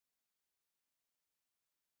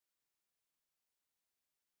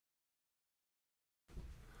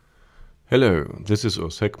Hello, this is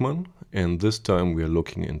oscman, and this time we are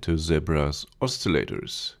looking into Zebra's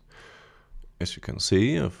oscillators. As you can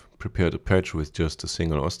see, I've prepared a patch with just a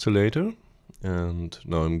single oscillator, and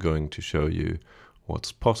now I'm going to show you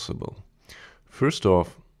what's possible. First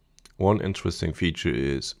off, one interesting feature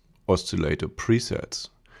is oscillator presets.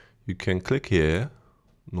 You can click here,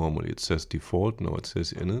 normally it says default, now it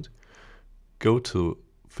says init, go to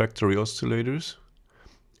factory oscillators,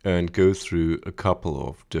 and go through a couple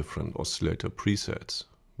of different oscillator presets,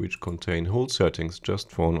 which contain whole settings just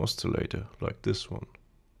for an oscillator, like this one.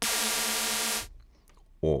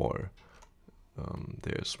 Or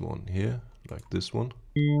there's one here, like this one.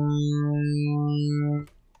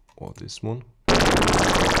 Or this one.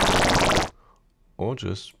 Or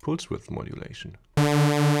just pulse width modulation.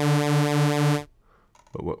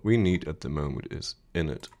 But what we need at the moment is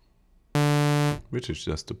init, which is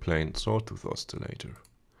just a plain sawtooth oscillator.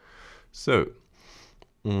 So,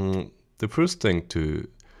 the first thing to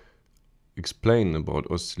explain about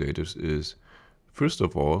oscillators is, first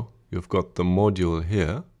of all, you've got the module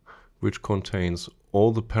here, which contains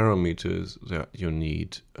all the parameters that you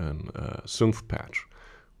need in a synth patch,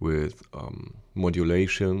 with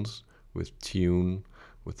modulations, with tune,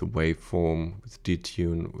 with the waveform, with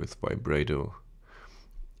detune, with vibrato.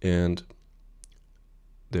 And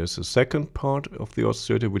there's a second part of the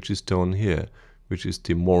oscillator which is down here, which is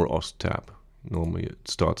the ZebraOsc tab. Normally it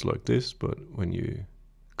starts like this, but when you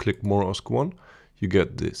click ZebraOsc1, you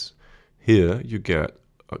get this. Here you get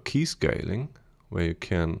a key scaling, where you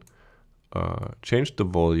can change the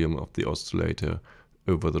volume of the oscillator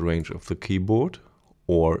over the range of the keyboard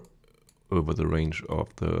or over the range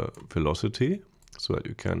of the velocity, so that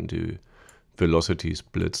you can do velocity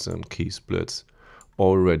splits and key splits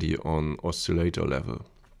already on oscillator level.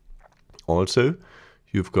 Also,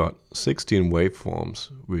 you've got 16 waveforms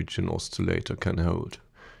which an oscillator can hold.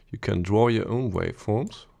 You can draw your own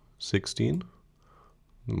waveforms, 16.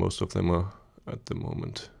 Most of them are at the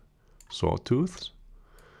moment sawtooths,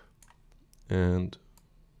 and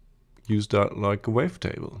use that like a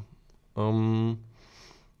wavetable.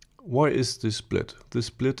 Why is this split? This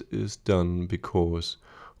split is done because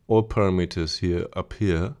all parameters here up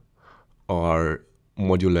here are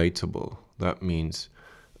modulatable. That means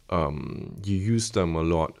you use them a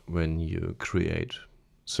lot when you create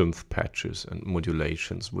synth patches and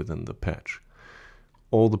modulations within the patch.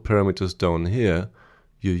 All the parameters down here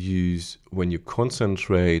you use when you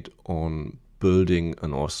concentrate on building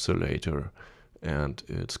an oscillator and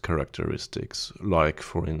its characteristics, like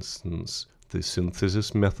for instance the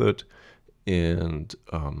synthesis method and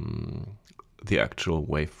the actual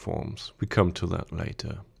waveforms. We come to that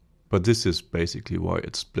later. But this is basically why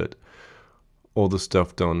it's split. All the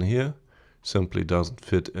stuff down here simply doesn't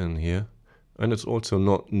fit in here, and it's also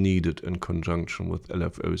not needed in conjunction with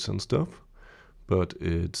LFOs and stuff, but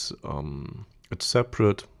it's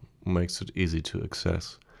separate, makes it easy to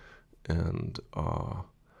access, and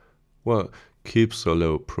well, keeps a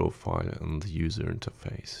low profile in the user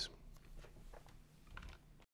interface.